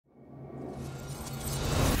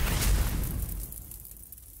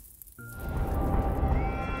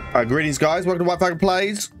Greetings guys, welcome to WhiteFalcon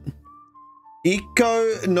Plays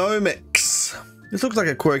EcoGnomix. This looks like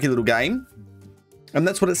a quirky little game, and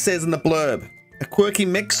that's what it says in the blurb. A quirky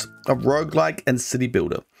mix of roguelike and city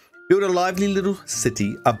builder. Build a lively little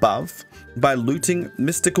city above by looting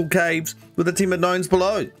mystical caves with a team of gnomes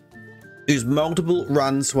below. Use multiple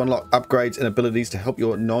runs to unlock upgrades and abilities to help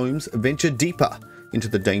your gnomes venture deeper into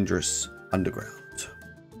the dangerous underground.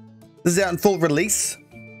 This is out in full release.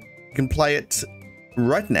 You can play it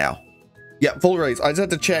right now. Yeah, full release. I just had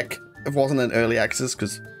to check if it wasn't an early access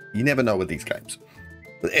because you never know with these games.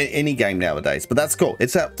 Any game nowadays, but that's cool.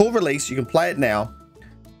 It's at full release. You can play it now.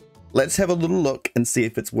 Let's have a little look and see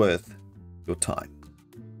if it's worth your time.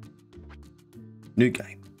 New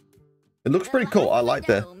game. It looks pretty cool. I like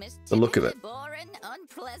the look of it. Boring,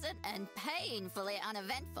 unpleasant, and painfully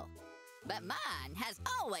uneventful. But mine has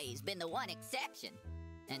always been the one exception,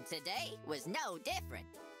 and today was no different.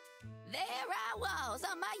 There I was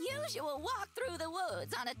on my usual walk through the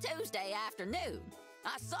woods on a Tuesday afternoon.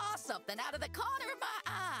 I saw something out of the corner of my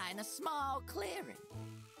eye in a small clearing.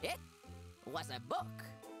 It was a book,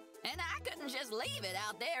 and I couldn't just leave it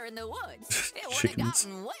out there in the woods. It would have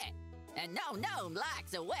gotten wet, and no gnome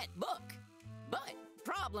likes a wet book. But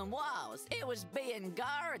problem was, it was being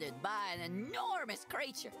guarded by an enormous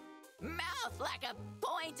creature. Mouth like a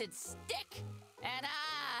pointed stick, and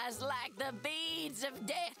eyes like the beads of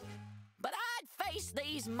death. But I'd faced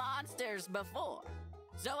these monsters before,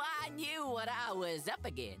 so I knew what I was up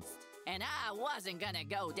against, and I wasn't gonna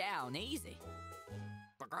go down easy.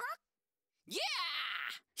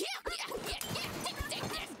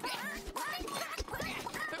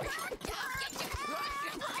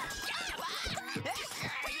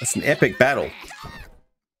 That's an epic battle.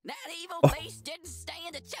 That evil beast didn't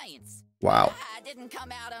stand a chance. Wow. I didn't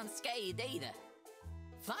come out unscathed either.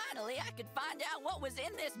 Finally, I could find out what was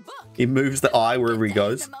in this book. He moves the eye wherever he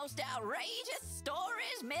goes. The most outrageous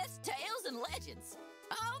stories, myths, tales, and legends.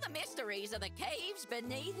 All the mysteries of the caves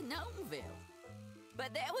beneath Gnomeville.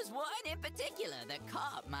 But there was one in particular that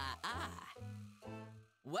caught my eye.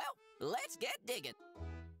 Well, let's get digging.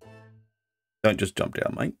 Don't just jump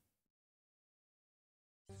down, mate.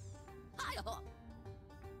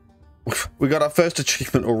 We got our first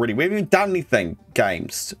achievement already. We haven't even done anything,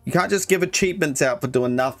 games. You can't just give achievements out for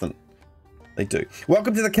doing nothing. They do.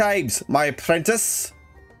 Welcome to the caves, my apprentice.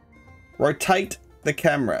 Rotate the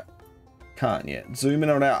camera. Can't yet. Zoom in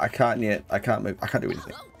or out. I can't yet. I can't move. I can't do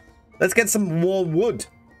anything. Let's get some more wood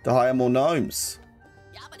to hire more gnomes.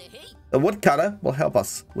 The woodcutter will help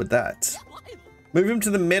us with that. Move him to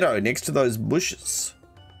the meadow next to those bushes.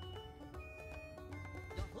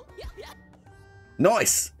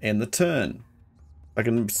 Nice! And the turn. I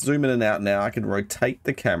can zoom in and out now. I can rotate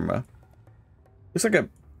the camera. Looks like a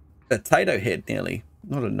potato head nearly.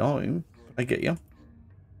 Not a gnome. I get you.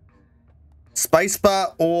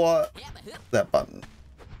 Spacebar or that button.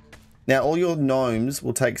 Now all your gnomes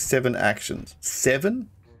will take 7 actions. 7?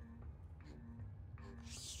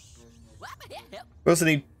 We also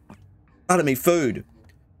need, pardon me, food.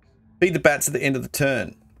 Feed the bats at the end of the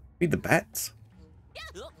turn. Feed the bats?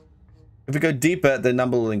 If we go deeper, the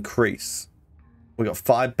number will increase. We got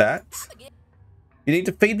 5 bats. You need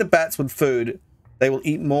to feed the bats with food. They will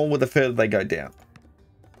eat more with the further they go down.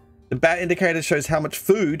 The bat indicator shows how much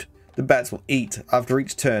food the bats will eat after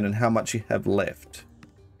each turn and how much you have left.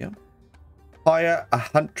 Yeah. Hire a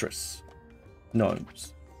huntress.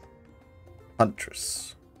 Gnomes.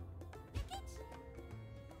 Huntress.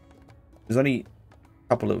 There's only a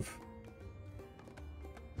couple of...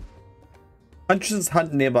 Huntresses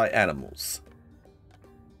hunt nearby animals.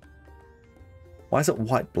 Why is it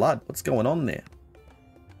white blood? What's going on there?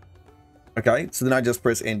 Okay, so then I just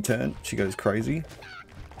press end turn. She goes crazy.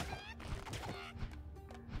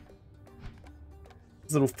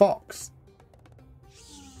 This little fox.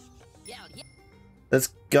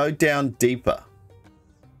 Let's go down deeper.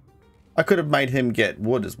 I could have made him get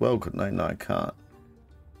wood as well, couldn't I? No, I can't.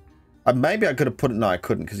 Maybe I could have put it. No, I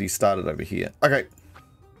couldn't because he started over here. Okay.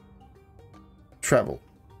 Travel.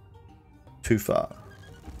 Too far.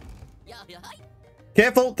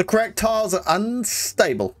 Careful, the cracked tiles are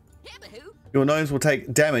unstable. Your gnomes will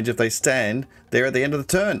take damage if they stand there at the end of the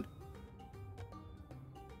turn.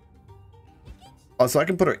 Oh, so I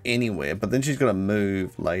can put her anywhere, but then she's going to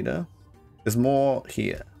move later. There's more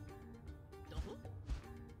here.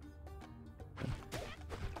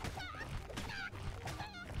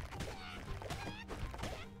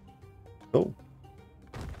 Oh.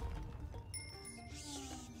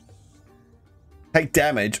 Take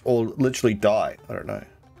damage or literally die. I don't know. And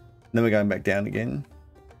then we're going back down again.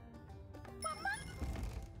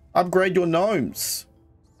 Upgrade your gnomes.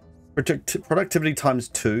 Productivity times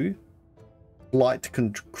 2. Light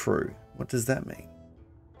crew. What does that mean?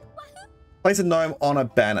 Place a gnome on a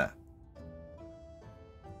banner.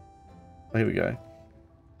 Oh, here we go.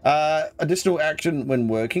 Additional action when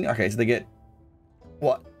working. Okay, so they get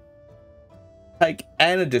what? Take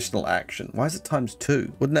an additional action. Why is it times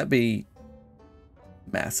 2? Wouldn't that be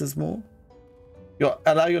masses more?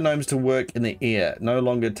 Allow your gnomes to work in the air. No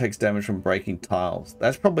longer takes damage from breaking tiles.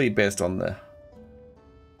 That's probably best on the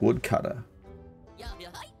woodcutter.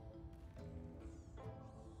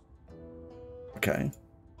 Okay.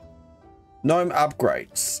 Gnome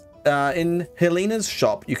upgrades. In Helena's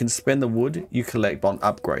shop, you can spend the wood you collect on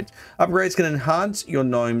upgrades. Upgrades can enhance your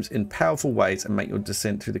gnomes in powerful ways and make your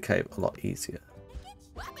descent through the cave a lot easier.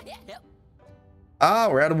 Ah,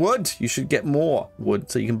 we're out of wood. You should get more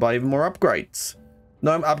wood so you can buy even more upgrades.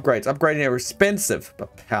 Gnome upgrades. Upgrading are expensive,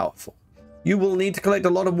 but powerful. You will need to collect a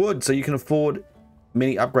lot of wood so you can afford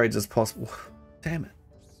many upgrades as possible. Damn it.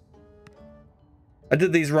 I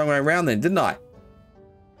did these wrong way around then, didn't I?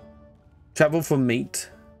 Travel for meat.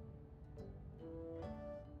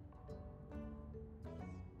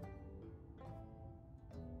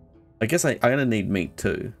 I guess I'm going to need meat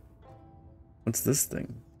too. What's this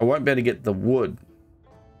thing? I won't be able to get the wood.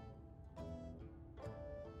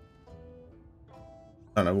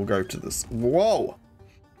 Oh no, we'll go to this. Whoa!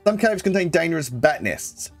 Some caves contain dangerous bat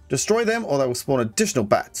nests. Destroy them or they will spawn additional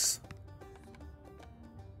bats.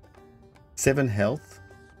 7 health.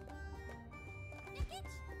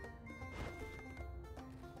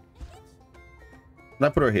 Can I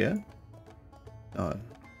put her here? No.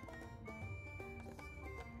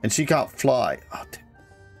 And she can't fly. Oh, damn.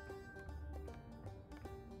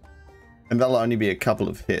 And that'll only be a couple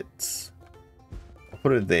of hits. I'll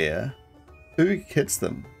put her there. Who hits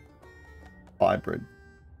them? Hybrid.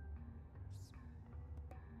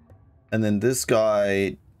 And then this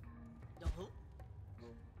guy.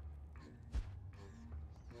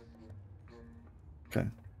 Okay.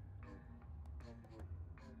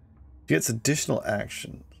 Gets additional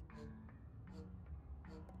action.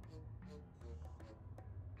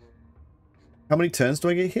 How many turns do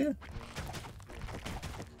I get here?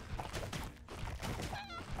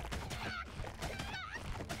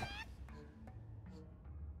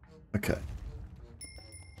 Okay.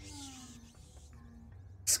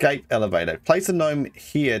 Escape elevator. Place a gnome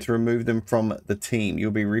here to remove them from the team.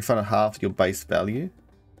 You'll be refunded half your base value.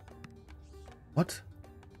 What?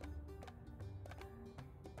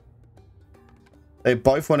 They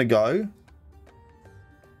both want to go.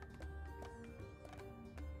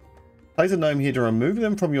 Place a gnome here to remove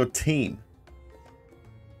them from your team.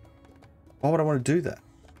 Why would I want to do that?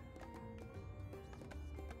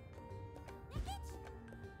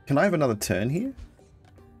 Can I have another turn here?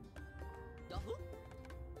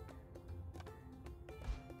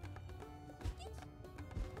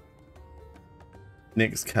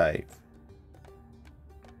 Next cave.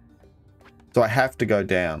 So I have to go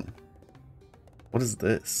down. What is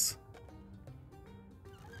this?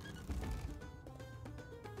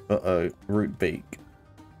 Uh-oh, root beak.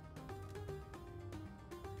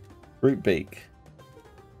 Root beak.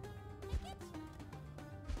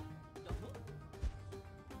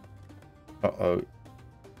 Uh-oh.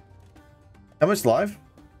 How much life?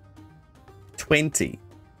 20.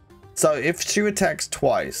 So if she attacks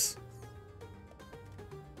twice,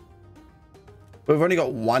 we've only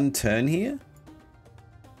got 1 turn here.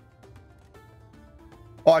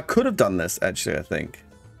 Oh, I could have done this actually, I think.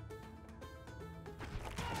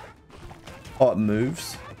 Oh, it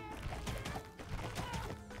moves.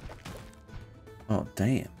 Oh,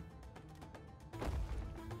 damn.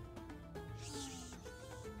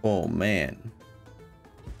 Oh, man.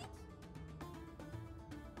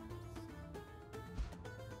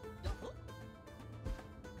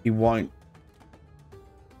 He won't.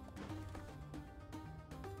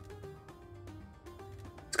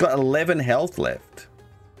 It's got 11 health left.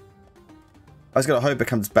 I just gotta hope it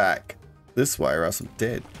comes back this way or else I'm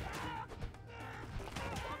dead.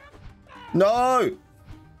 No!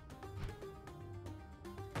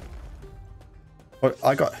 What,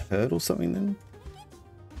 I got hurt or something then?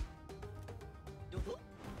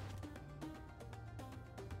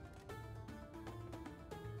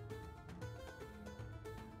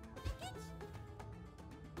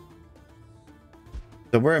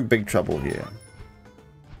 So we're in big trouble here.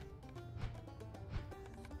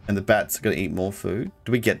 And the bats are going to eat more food.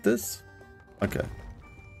 Do we get this? Okay.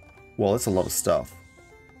 Well, that's a lot of stuff.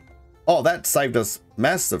 Oh, that saved us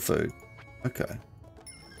massive food. Okay.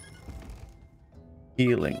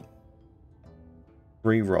 Healing.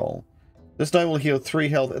 Reroll. This gnome will heal 3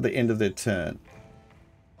 health at the end of their turn.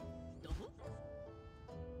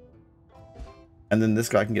 And then this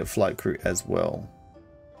guy can get flight crew as well.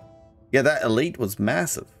 Yeah, that elite was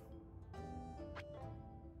massive.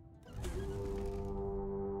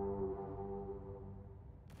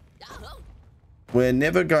 We're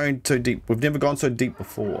never going so deep. We've never gone so deep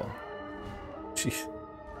before. Jeez.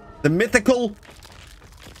 The mythical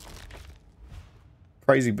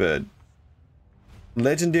crazy bird.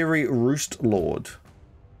 Legendary Roost Lord.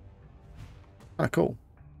 Ah, cool.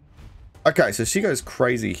 Okay, so she goes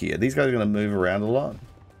crazy here. These guys are going to move around a lot.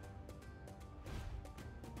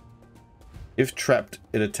 If trapped,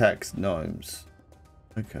 it attacks gnomes.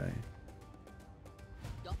 Okay.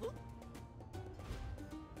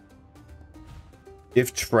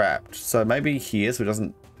 If trapped. So maybe here so it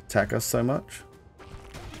doesn't attack us so much.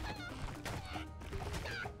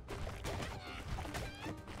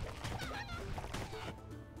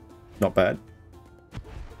 Not bad.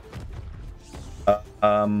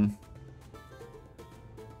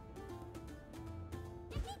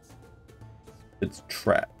 It's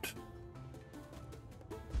trapped.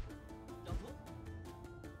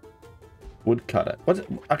 Woodcutter. What?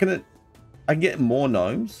 I can get more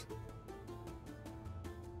gnomes.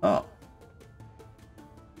 Oh.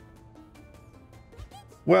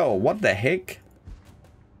 Well, what the heck?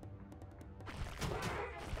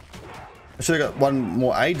 I should have got one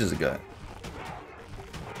more ages ago.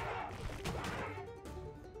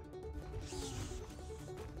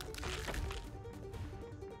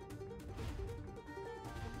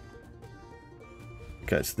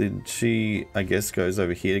 Okay, so then she, I guess, goes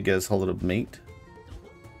over here to get us a whole lot of meat.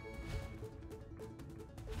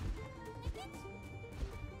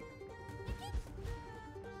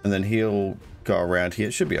 And then he'll go around here.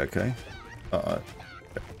 It should be okay. Uh-oh.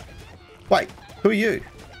 Wait, who are you?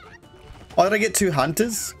 Oh, did I get 2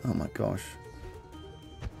 hunters? Oh my gosh.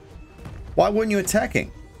 Why weren't you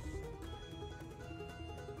attacking?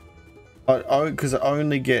 Oh, because it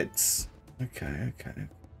only gets... Okay, okay.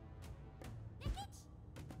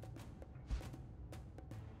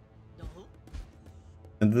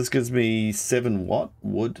 And this gives me 7 what?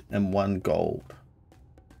 Wood and 1 gold.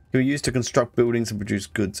 Can be used to construct buildings and produce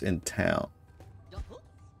goods in town.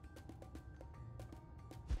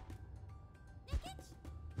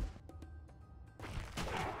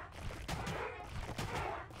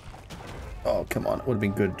 Oh, come on. It would have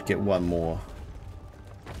been good to get 1 more.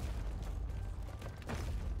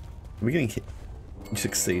 Are we getting hit? You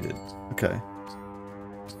succeeded. Okay.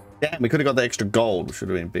 Damn, we could have got the extra gold, which would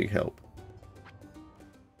have been a big help.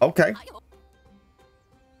 Okay.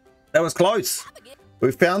 That was close.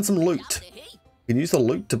 We found some loot. You can use the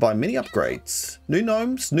loot to buy mini upgrades. New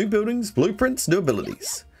gnomes, new buildings, blueprints, new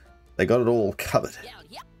abilities. They got it all covered.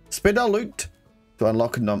 Spend our loot to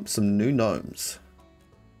unlock some new gnomes.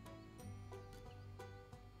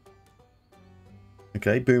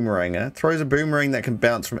 Okay, boomeranger. Throws a boomerang that can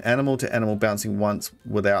bounce from animal to animal, bouncing once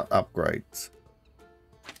without upgrades.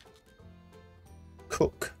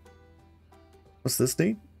 Cook. What's this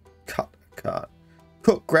need? Cut.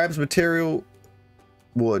 Cook grabs material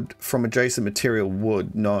wood from adjacent material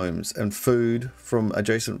wood gnomes and food from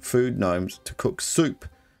adjacent food gnomes to cook soup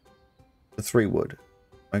for 3 wood.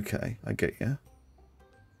 Okay, I get you.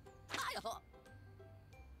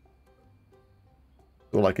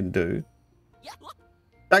 All I can do.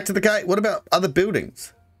 Back to the gate. What about other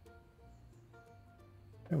buildings?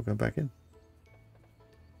 Okay, we'll go back in.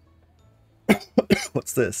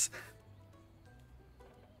 What's this?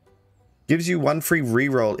 Gives you 1 free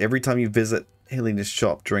reroll every time you visit Helena's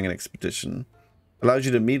shop during an expedition. Allows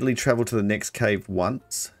you to immediately travel to the next cave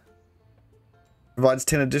once. Provides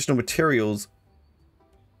 10 additional materials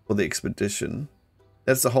for the expedition.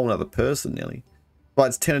 That's a whole other person nearly.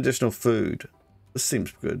 Provides 10 additional food. This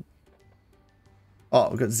seems good. Oh,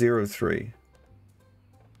 we've got 0-3.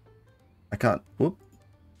 I can't. Whoop.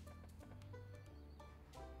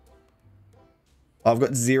 I've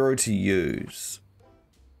got 0 to use.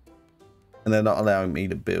 And they're not allowing me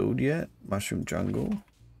to build yet. Mushroom jungle.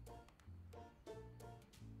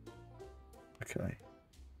 Okay.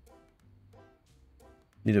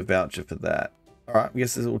 Need a voucher for that. Alright, I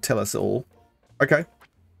guess this will tell us all. Okay.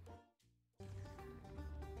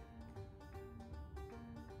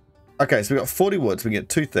 Okay, so we got 40 wood, so we get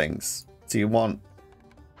 2 things. So you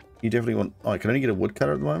definitely want, oh, I can only get a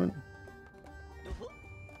woodcutter at the moment.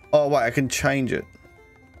 Oh, wait, I can change it.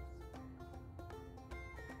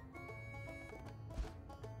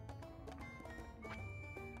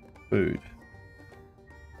 Food.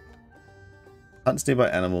 Hunts nearby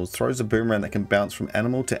animals. Throws a boomerang that can bounce from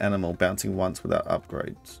animal to animal, bouncing once without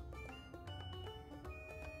upgrades.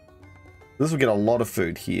 This will get a lot of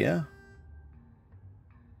food here.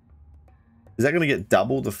 Is that going to get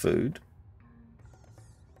double the food?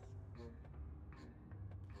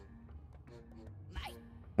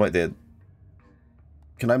 Wait there.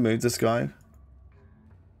 Can I move this guy?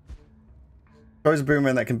 Throws a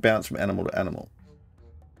boomerang that can bounce from animal to animal.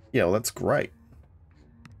 Yeah, well, that's great.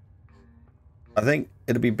 I think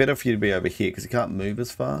it'd be better for you to be over here because you can't move as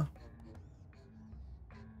far.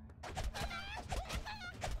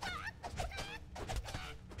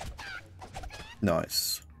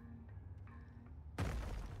 Nice.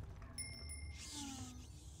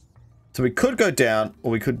 So we could go down or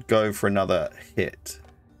we could go for another hit.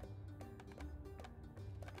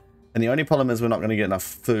 And the only problem is we're not going to get enough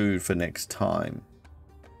food for next time.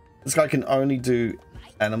 This guy can only do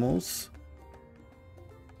animals.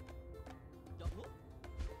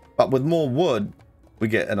 But with more wood, we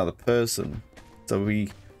get another person. So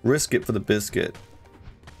we risk it for the biscuit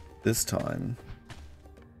this time.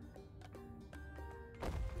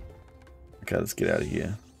 Okay, let's get out of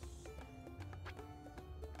here.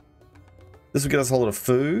 This will get us a whole lot of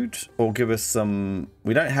food or give us some...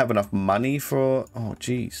 We don't have enough money for... Oh,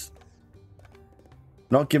 jeez.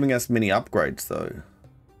 Not giving us many upgrades, though.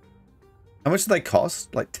 How much did they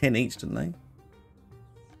cost? Like 10 each, didn't they?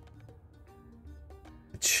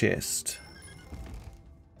 A chest.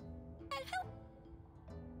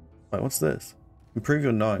 Wait, what's this? Improve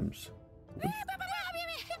your gnomes.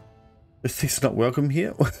 Is this not welcome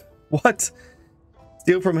here? What?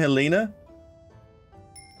 Steal from Helena?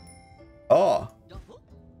 Oh.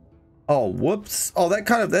 Oh, whoops. Oh,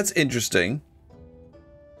 that's interesting.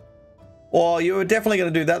 Well, you were definitely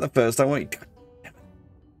going to do that the first time, weren't you?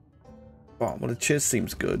 Oh, well, the chest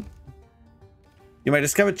seems good. You may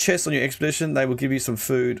discover chests on your expedition. They will give you some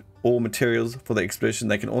food or materials for the expedition.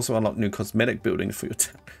 They can also unlock new cosmetic buildings for your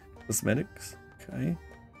town. Cosmetics? Okay.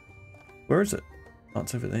 Where is it? Oh,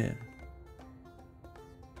 it's over there.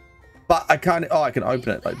 But I can't... Oh, I can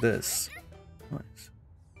open it like this. Nice.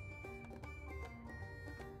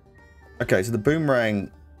 Okay, so the boomerang...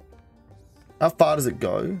 How far does it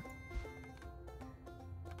go?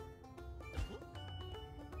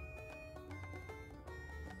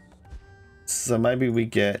 So maybe we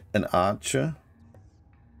get an archer.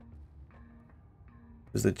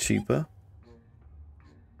 Is it cheaper?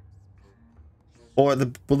 Or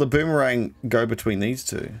will the boomerang go between these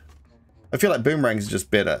two? I feel like boomerangs are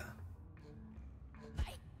just better.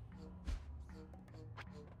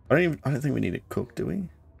 I don't think we need it cooked, do we?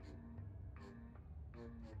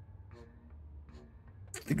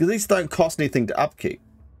 Because these don't cost anything to upkeep.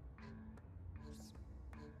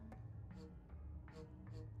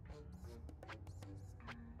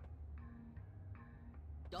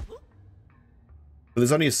 But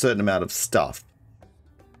there's only a certain amount of stuff.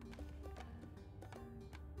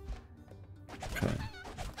 Okay.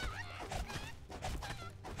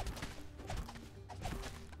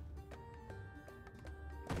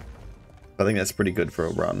 I think that's pretty good for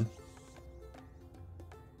a run.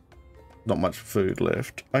 Not much food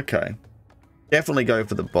left. Okay. Definitely go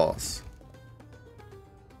for the boss.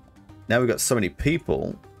 Now we've got so many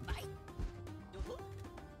people.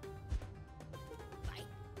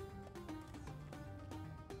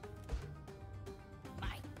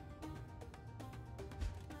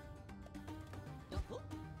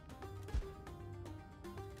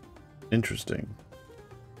 Interesting.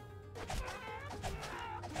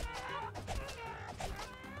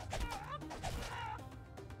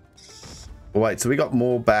 Wait, so we got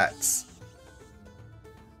more bats.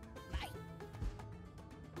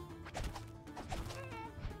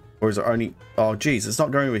 Or is it only... Oh, geez, it's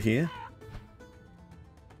not going over here.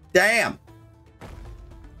 Damn!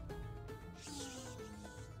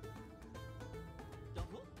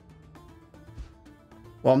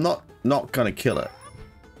 Well, I'm not gonna kill it.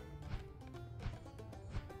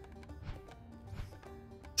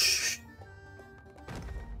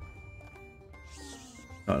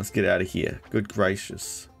 Right, let's get out of here. Good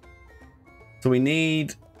gracious. So we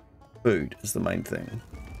need food is the main thing.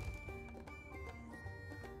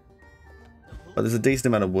 But there's a decent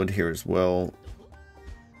amount of wood here as well.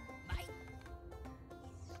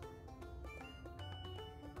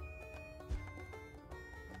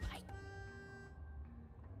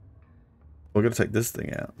 We're going to take this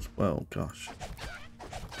thing out as well. Gosh.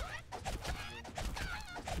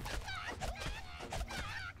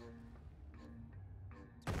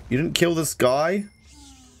 You didn't kill this guy?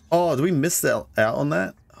 Oh, did we miss out on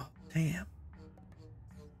that? Oh, damn.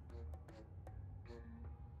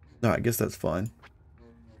 No, I guess that's fine.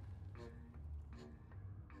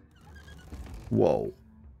 Whoa.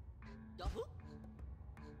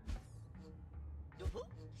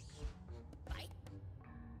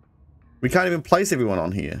 We can't even place everyone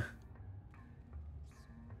on here.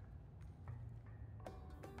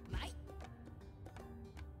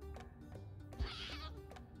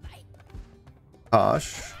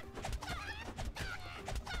 Harsh.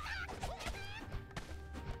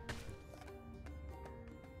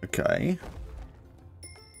 Okay.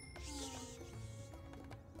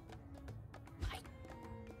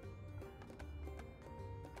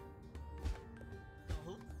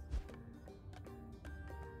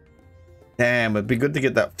 Damn, it'd be good to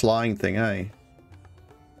get that flying thing, eh?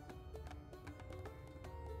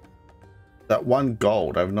 That 1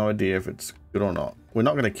 gold, I have no idea if it's good or not. We're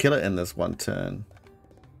not going to kill it in this 1 turn.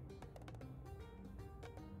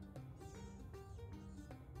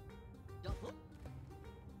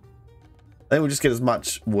 I think we'll just get as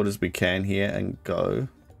much wood as we can here and go.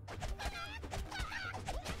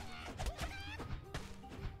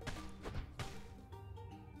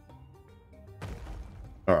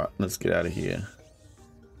 Alright, let's get out of here.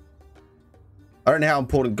 I don't know how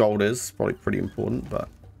important gold is. Probably pretty important, but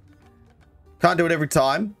can't do it every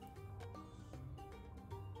time.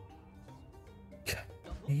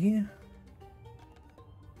 Okay.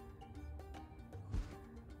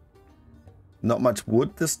 Not much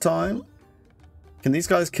wood this time. Can these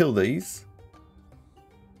guys kill these?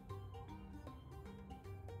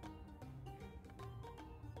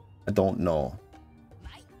 I don't know.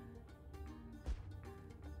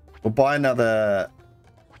 We'll buy another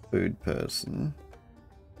food person.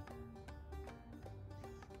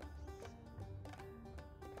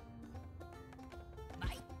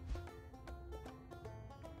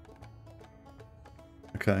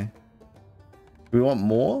 Okay. Do we want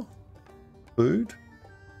more food?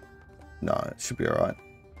 No, it should be alright.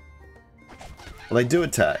 Well, they do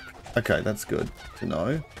attack. Okay, that's good to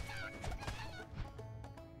know.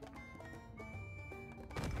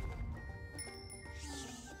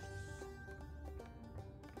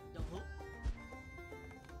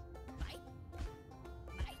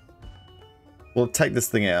 We'll take this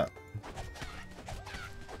thing out.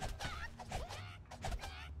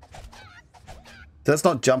 So that's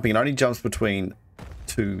not jumping. It only jumps between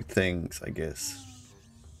 2 things, I guess.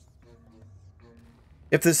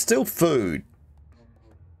 If there's still food,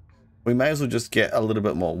 we may as well just get a little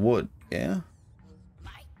bit more wood, yeah?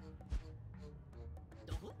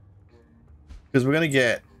 Because we're going to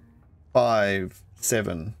get 5,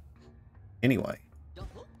 7 anyway.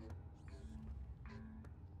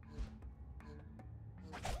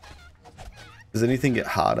 Does anything get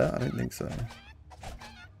harder? I don't think so.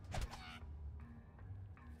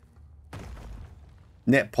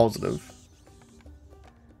 Net positive.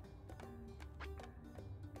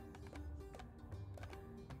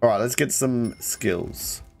 Alright, let's get some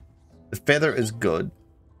skills. The feather is good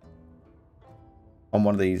on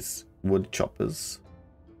one of these wood choppers.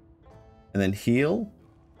 And then heal.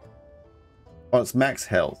 Oh, it's max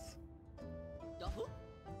health.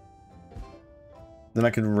 Then I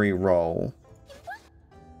can re-roll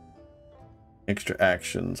extra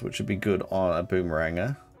actions, which would be good on a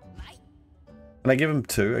boomeranger. Can I give him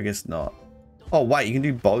 2? I guess not. Oh, wait, you can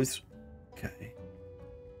do both. Okay.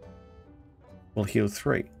 We'll heal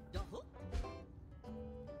 3.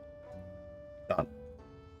 Done.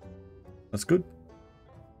 That's good.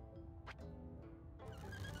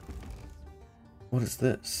 What is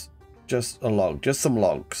this? Just a log. Just some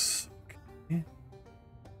logs. Okay.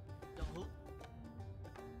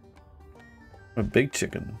 A big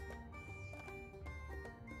chicken.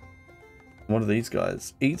 What are these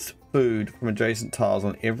guys? Eats food from adjacent tiles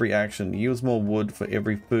on every action. Yields more wood for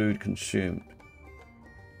every food consumed.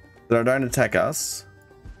 They don't attack us.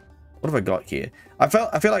 What have I got here? I feel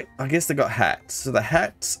like I guess they got hats. So the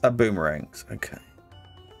hats are boomerangs. Okay.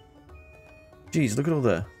 Jeez, look at all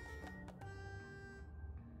the.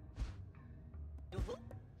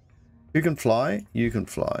 You can fly. You can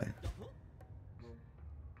fly.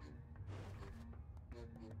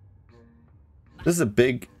 This is a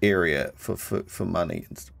big area for money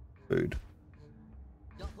and food.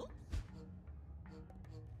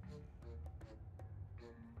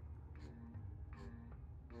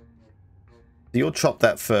 You'll chop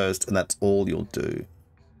that first, and that's all you'll do.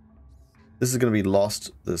 This is going to be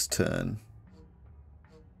lost this turn.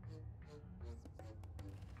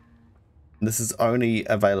 This is only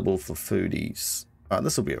available for foodies. Alright,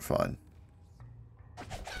 this will be fine.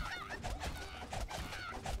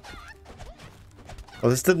 Oh,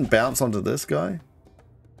 this didn't bounce onto this guy?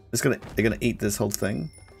 They're gonna eat this whole thing?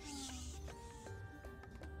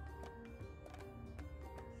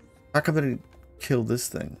 How come they didn't kill this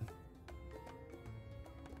thing?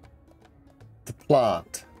 The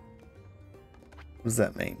plant. What does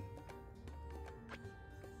that mean?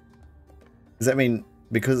 Does that mean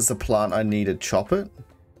because it's a plant I need to chop it?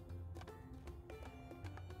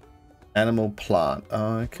 Animal plant.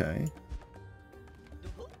 Oh, okay.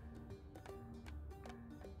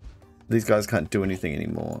 These guys can't do anything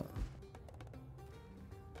anymore.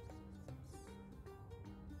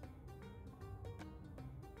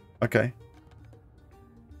 Okay.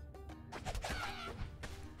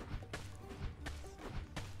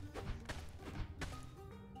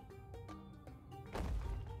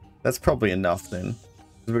 That's probably enough then.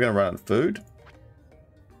 We're gonna run out of food.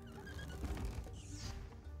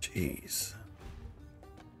 Jeez.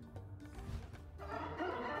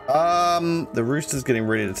 The rooster's getting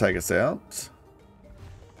ready to take us out.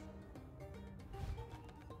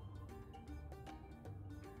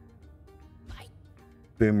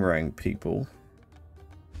 Boomerang people.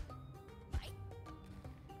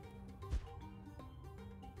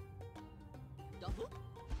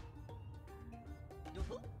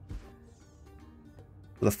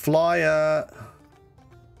 The flyer,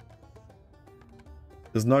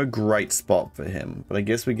 there's no great spot for him, but I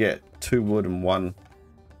guess we get 2 wood and 1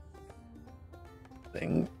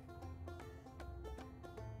 thing.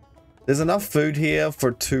 There's enough food here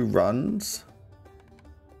for 2 runs.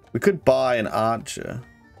 We could buy an archer.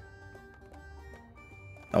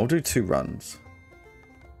 I'll do 2 runs.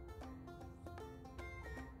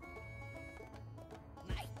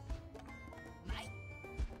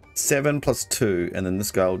 Seven plus 2, and then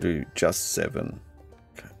this guy will do just 7.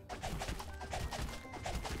 Okay.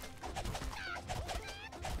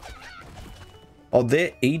 Oh,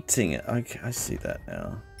 they're eating it. Okay, I see that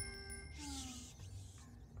now.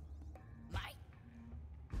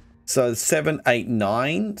 So 7, 8,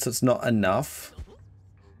 9. So it's not enough.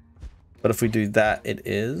 But if we do that, it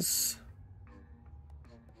is.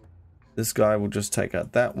 This guy will just take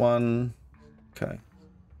out that one. Okay.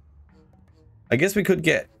 I guess we could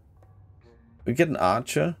get... We get an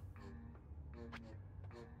archer.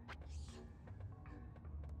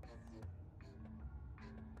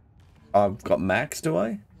 I've got max, do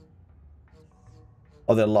I?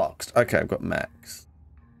 Oh, they're locked. Okay, I've got max.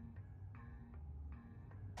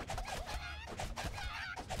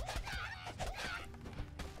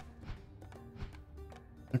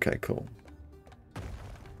 Okay, cool.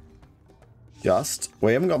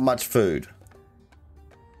 We haven't got much food.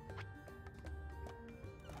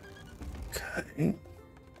 Okay.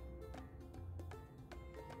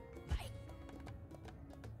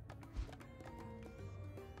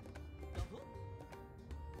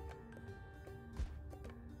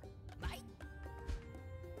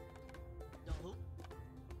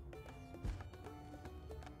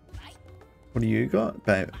 What do you got?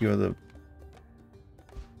 Babe, you're the...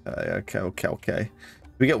 Okay.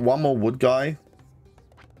 We get 1 more wood guy.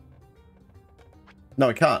 No,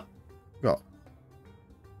 we can't. Got.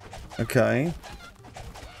 Okay.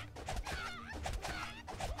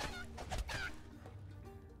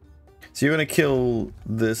 So you're gonna kill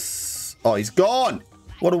this... Oh, he's gone!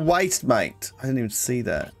 What a waste, mate. I didn't even see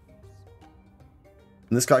that.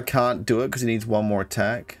 And this guy can't do it because he needs 1 more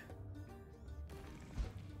attack.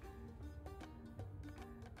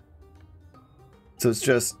 So it's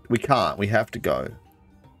just... We can't. We have to go.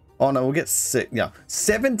 Oh, no. We'll get sick. Yeah.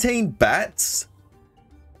 17 bats?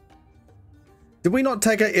 Did we not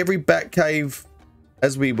take out every bat cave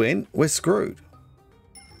as we went? We're screwed.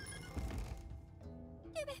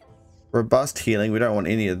 Robust healing. We don't want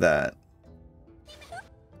any of that.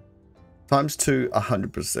 Times 2,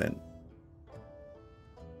 100%.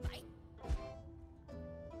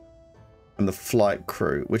 And the flight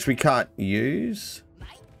crew, which we can't use.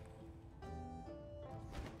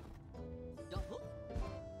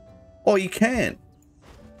 Oh, you can.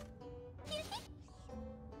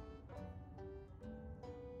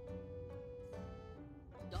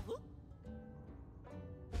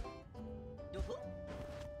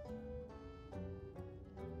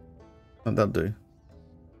 Oh, that'll do.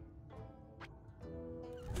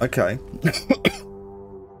 Okay.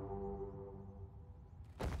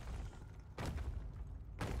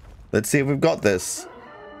 Let's see if we've got this.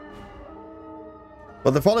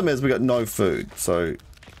 Well, the problem is we got no food, so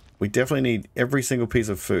we definitely need every single piece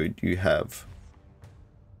of food you have.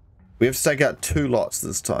 We have to take out 2 lots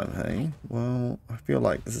this time, hey? Well, I feel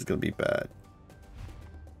like this is going to be bad.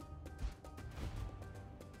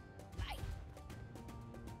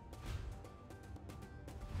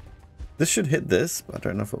 This should hit this, but I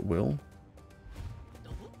don't know if it will.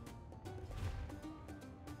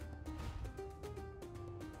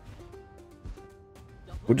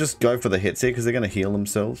 We'll just go for the hits here because they're going to heal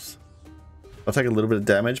themselves. I'll take a little bit of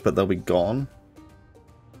damage, but they'll be gone.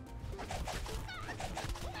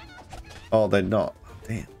 Oh, they're not.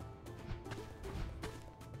 Damn.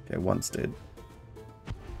 Okay, one's dead.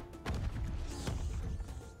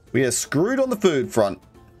 We are screwed on the food front.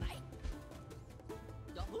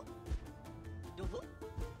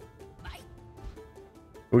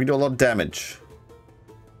 We can do a lot of damage.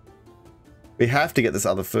 We have to get this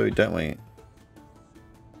other food, don't we?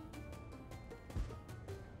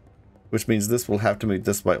 Which means this will have to move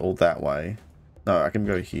this way or that way. No, I can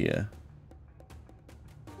go here.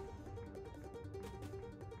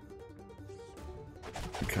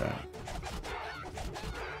 Okay.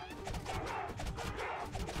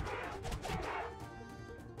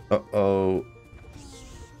 Uh-oh.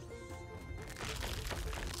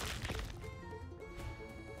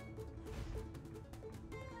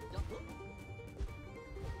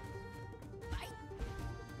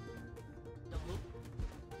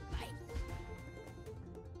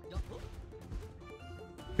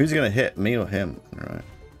 Who's gonna hit, me or him? All right.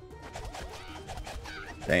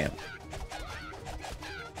 Damn.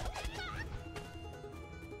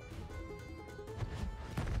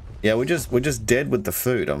 Yeah, we're just dead with the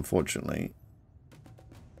food, unfortunately.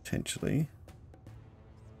 Potentially.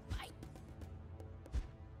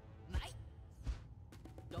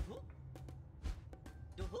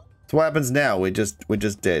 So what happens now? We're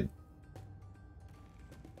just dead.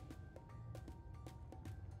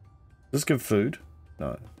 Let's give food.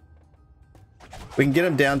 No. We can get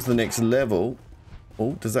him down to the next level.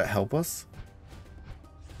 Oh, does that help us?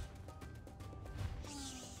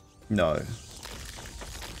 No.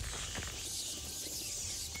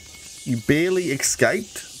 You barely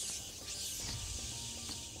escaped?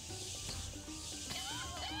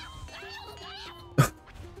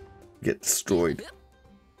 Get destroyed.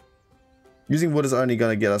 Using wood is only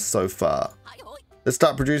going to get us so far. Let's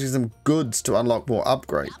start producing some goods to unlock more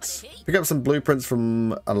upgrades. Pick up some blueprints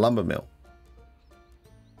from a lumber mill.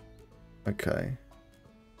 Okay.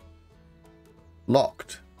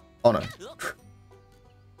 Locked. Oh no.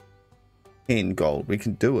 10 gold. We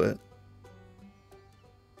can do it.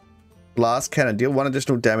 Glass cannon. Deal 1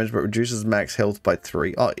 additional damage but reduces max health by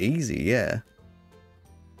 3. Oh, easy, yeah.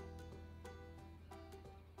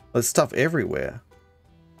 There's stuff everywhere.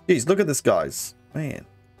 Jeez, look at this, guys. Man.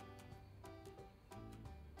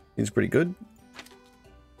 Seems pretty good.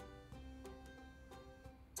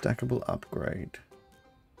 Stackable upgrade.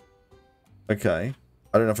 Okay.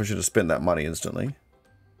 I don't know if I should have spent that money instantly.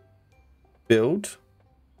 Build.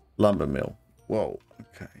 Lumber mill. Whoa.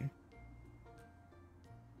 Okay.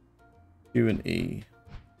 U and E.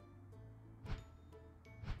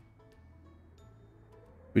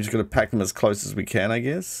 We're just going to pack them as close as we can, I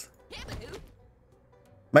guess.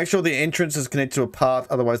 Make sure the entrance is connected to a path,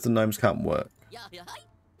 otherwise the gnomes can't work.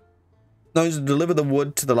 Gnomes will deliver the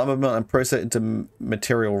wood to the lumber mill and process it into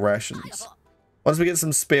material rations. Once we get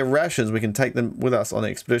some spare rations, we can take them with us on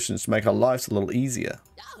expeditions to make our lives a little easier.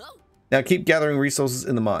 Now keep gathering resources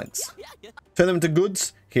in the mines. Turn them into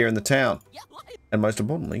goods here in the town. And most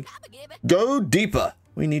importantly, go deeper.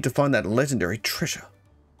 We need to find that legendary treasure.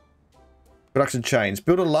 Production chains.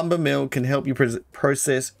 Build a lumber mill can help you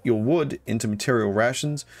process your wood into material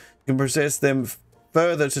rations. You can process them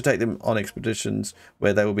further to take them on expeditions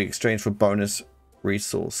where they will be exchanged for bonus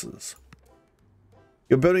resources.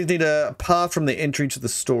 Your buildings need a path from the entry to the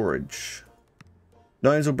storage.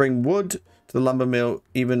 Gnomes will bring wood to the lumber mill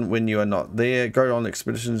even when you are not there. Go on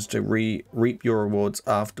expeditions to reap your rewards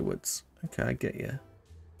afterwards. Okay, I get you.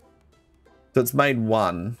 So it's made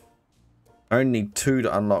 1. I only need 2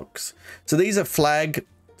 to unlock. So these are flags,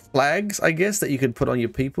 I guess, that you could put on your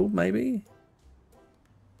people, maybe?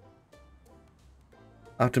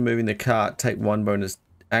 After moving the cart, take 1 bonus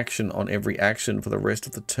action on every action for the rest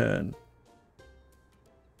of the turn.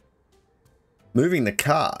 Moving the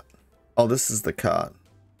cart. Oh, this is the cart.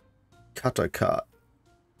 Kato cart.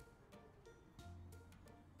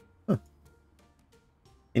 Huh.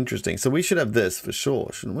 Interesting. So we should have this for sure,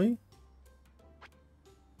 shouldn't we?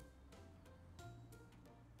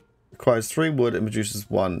 Requires 3 wood and produces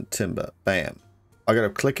 1 timber. Bam. I gotta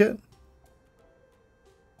click it?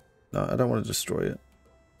 No, I don't want to destroy it.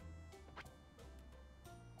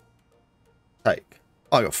 Take.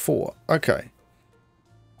 I got 4. Okay.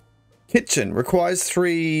 Kitchen. Requires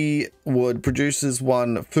 3 wood. Produces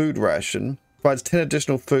 1 food ration. Provides 10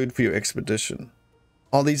 additional food for your expedition.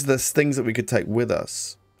 Oh, these are the things that we could take with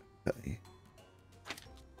us. Okay.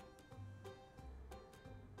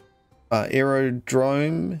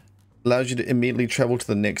 Aerodrome. Allows you to immediately travel to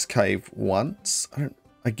the next cave once.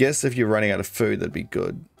 I guess if you're running out of food, that'd be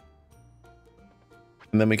good.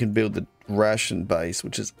 And then we can build the ration base,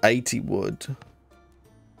 which is 80 wood.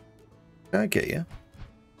 I get you.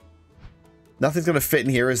 Nothing's going to fit in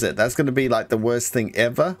here, is it? That's going to be like the worst thing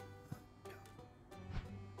ever.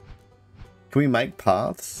 Can we make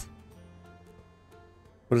paths?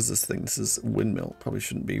 What is this thing? This is a windmill. Probably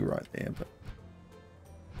shouldn't be right there, but...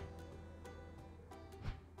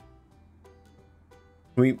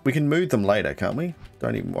 We can move them later, can't we?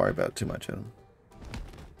 Don't even worry about it too much.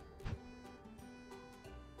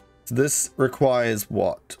 So this requires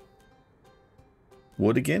what?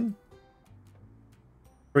 Wood again?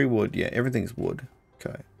 3 wood, yeah, everything's wood.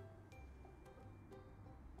 Okay.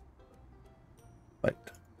 Wait.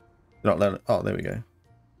 Not letting it, oh, there we go.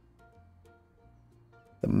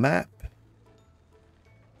 The map.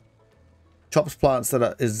 Chops plants that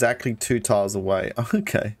are exactly 2 tiles away.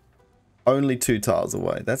 Okay. Only 2 tiles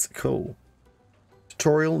away. That's cool.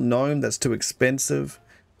 Tutorial, gnome, that's too expensive.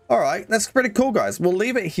 Alright, that's pretty cool, guys. We'll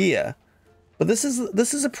leave it here. But this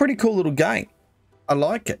is a pretty cool little game. I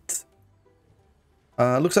like it.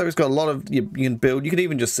 Looks like it's got a lot of you can build. You can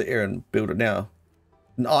even just sit here and build it now.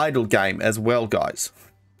 An idle game as well, guys.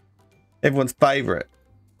 Everyone's favorite.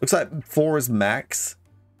 Looks like 4 is max.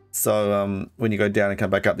 So when you go down and come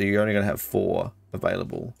back up there, you're only going to have 4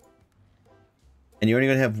 available. And you're only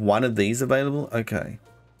going to have 1 of these available? Okay.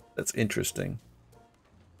 That's interesting.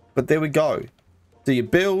 But there we go. So you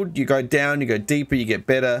build, you go down, you go deeper, you get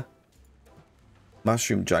better.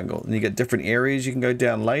 Mushroom jungle. And you get different areas you can go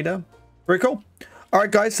down later. Very cool.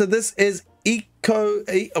 Alright guys, so this is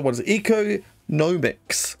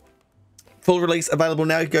EcoGnomix. Full release available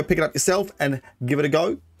now. You can go pick it up yourself and give it a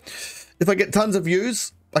go. If I get tons of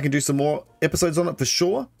views, I can do some more episodes on it for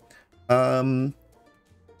sure. Other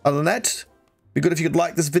than that, be good if you could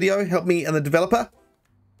like this video, help me and the developer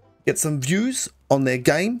get some views on their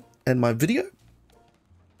game and my video.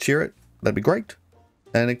 Share it, that'd be great.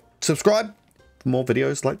 And subscribe for more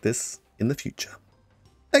videos like this in the future.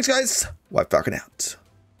 Thanks guys, WhiteFalcon out.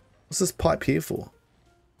 What's this pipe here for?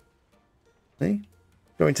 Hey?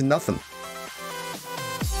 Going to nothing.